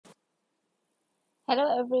Hello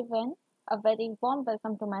everyone, a very warm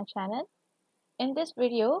welcome to my channel. In this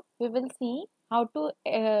video, we will see how to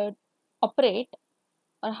operate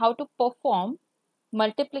or how to perform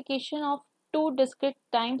multiplication of two discrete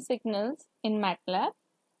time signals in MATLAB,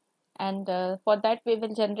 and for that we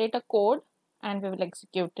will generate a code and we will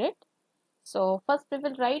execute it. So first we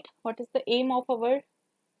will write what is the aim of our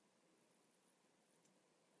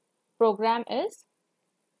program is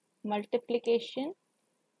multiplication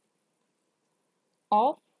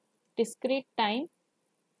of discrete time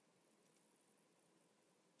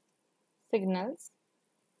signals.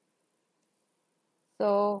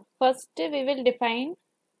 So first we will define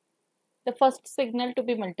the first signal to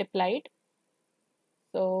be multiplied.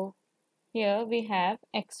 So here we have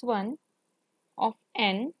x1 of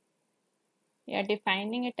n. We are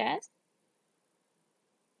defining it as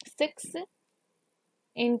 6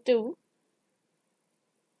 into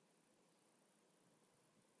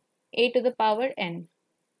a to the power n.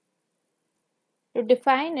 To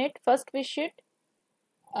define it, first we should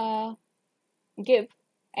give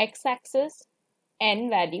x-axis n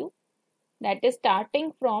value, that is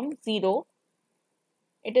starting from 0.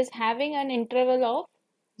 It is having an interval of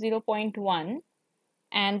 0.1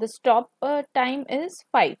 and the stop time is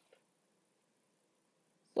 5.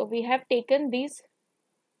 So we have taken these,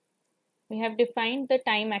 we have defined the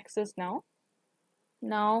time axis now.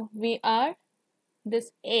 Now we are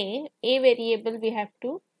this a variable, we have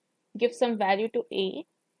to give some value to a.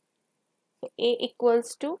 So a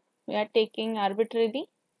equals to, we are taking arbitrarily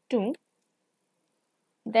 2.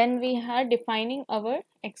 Then we are defining our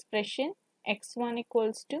expression x1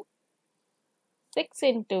 equals to 6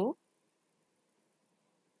 into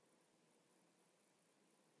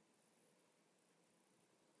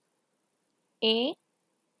a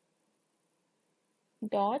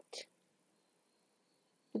dot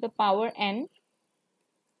to the power n.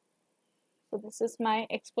 So this is my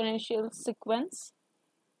exponential sequence.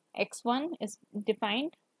 X1 is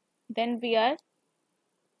defined. Then we are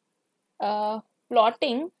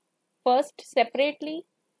plotting first separately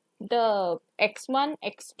the x1,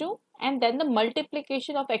 x2 and then the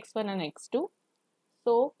multiplication of x1 and x2.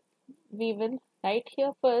 So we will write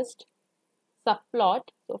here first subplot.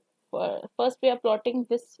 So first we are plotting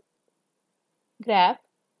this graph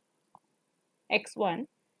x1.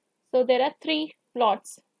 So there are 3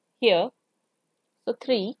 plots here. So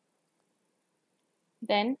 3,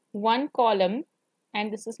 then 1 column,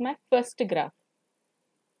 and this is my first graph.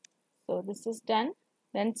 So this is done.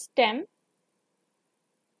 Then stem.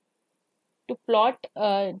 To plot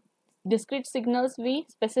discrete signals, we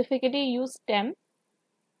specifically use stem.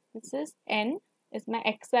 This is n is my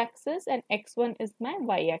x-axis and x1 is my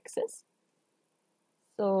y-axis.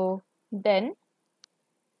 So then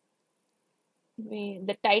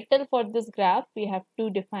the title for this graph we have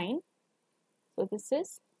to define. So this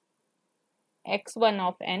is x1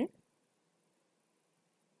 of n.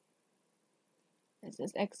 This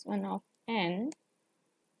is x1 of n.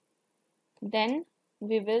 Then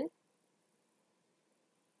we will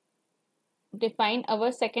define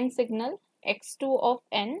our second signal x2 of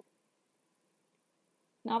n.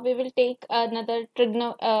 Now we will take another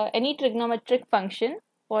any trigonometric function.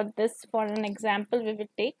 For this, for an example, we will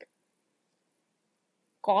take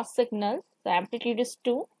cos signal. The amplitude is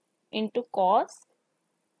 2 into cos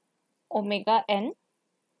omega n.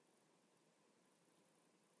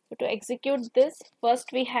 So to execute this,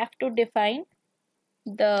 first we have to define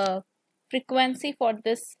the frequency for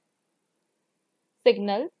this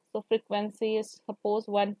signal. So frequency is suppose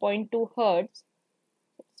 1.2 hertz.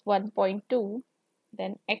 It's 1.2.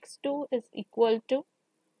 Then x2 is equal to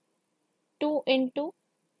 2 into,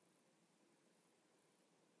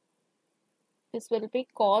 this will be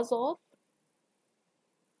cos of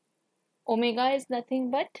omega is nothing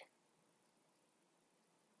but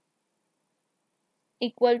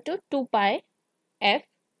equal to 2 pi f.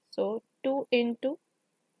 So 2 into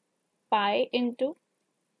pi into,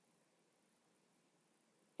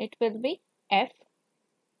 it will be f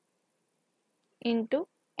into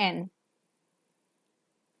n.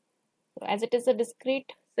 So as it is a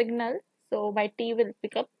discrete signal, so by t will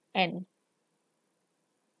pick up n.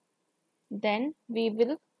 Then we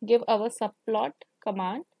will give our subplot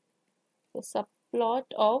command. So subplot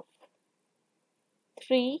of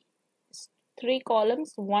 3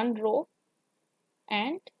 columns, 1 row,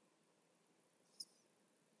 and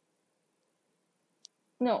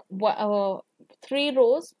 3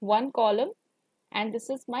 rows, 1 column, and this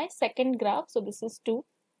is my second graph. So this is 2,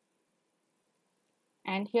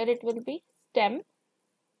 and here it will be stem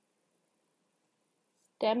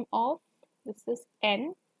of, this is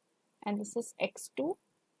n and this is x2.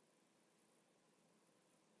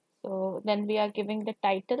 So So then we are giving the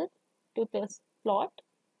title to this plot,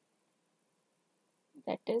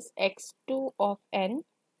 that is x2 of n.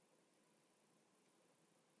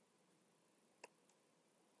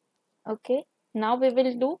 Okay, now we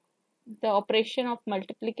will do the operation of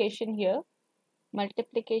multiplication here.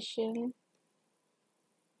 Multiplication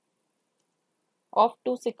of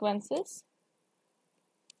two sequences.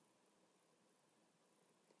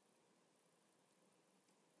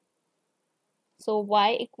 So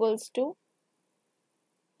y equals to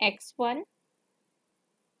x1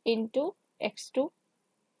 into x2.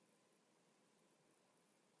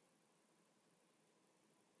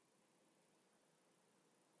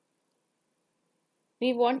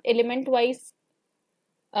 We want element wise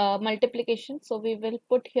multiplication, so we will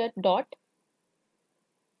put here dot.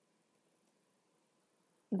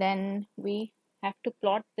 Then we have to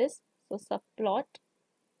plot this, so subplot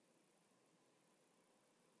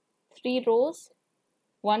 3 rows,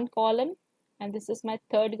 1 column, and this is my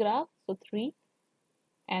third graph, so 3,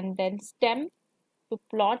 and then stem to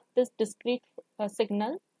plot this discrete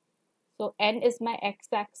signal. So n is my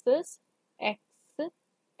x-axis,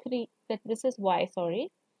 x3, this is y, sorry,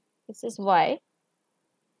 this is y.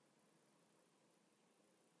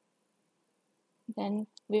 Then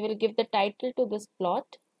we will give the title to this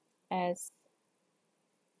plot as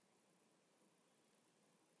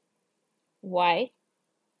y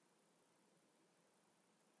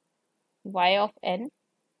of n,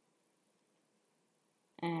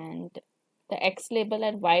 and the x label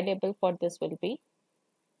and y label for this will be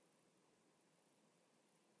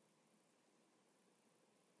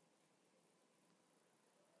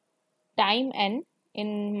time n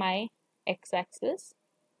in my x-axis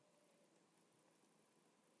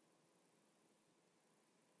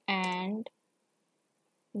and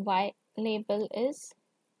y label is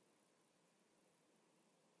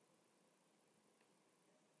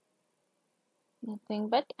nothing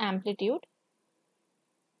but amplitude.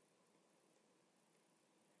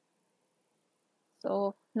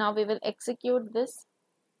 So now we will execute this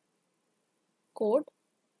code.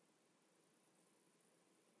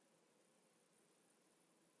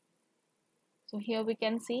 So here we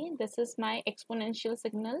can see this is my exponential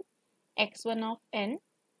signal x1 of n.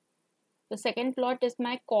 The second plot is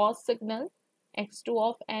my cos signal x2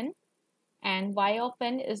 of n, and y of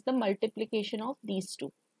n is the multiplication of these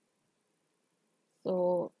two.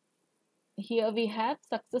 So here we have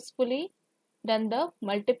successfully done the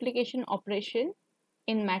multiplication operation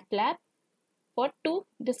in MATLAB for two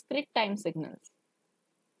discrete time signals.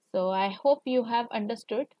 So I hope you have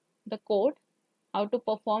understood the code, how to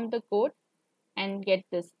perform the code and get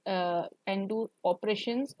this and do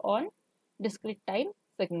operations on discrete time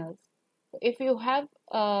signals. If you have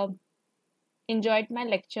enjoyed my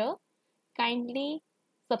lecture, kindly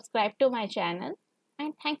subscribe to my channel,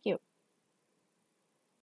 and thank you.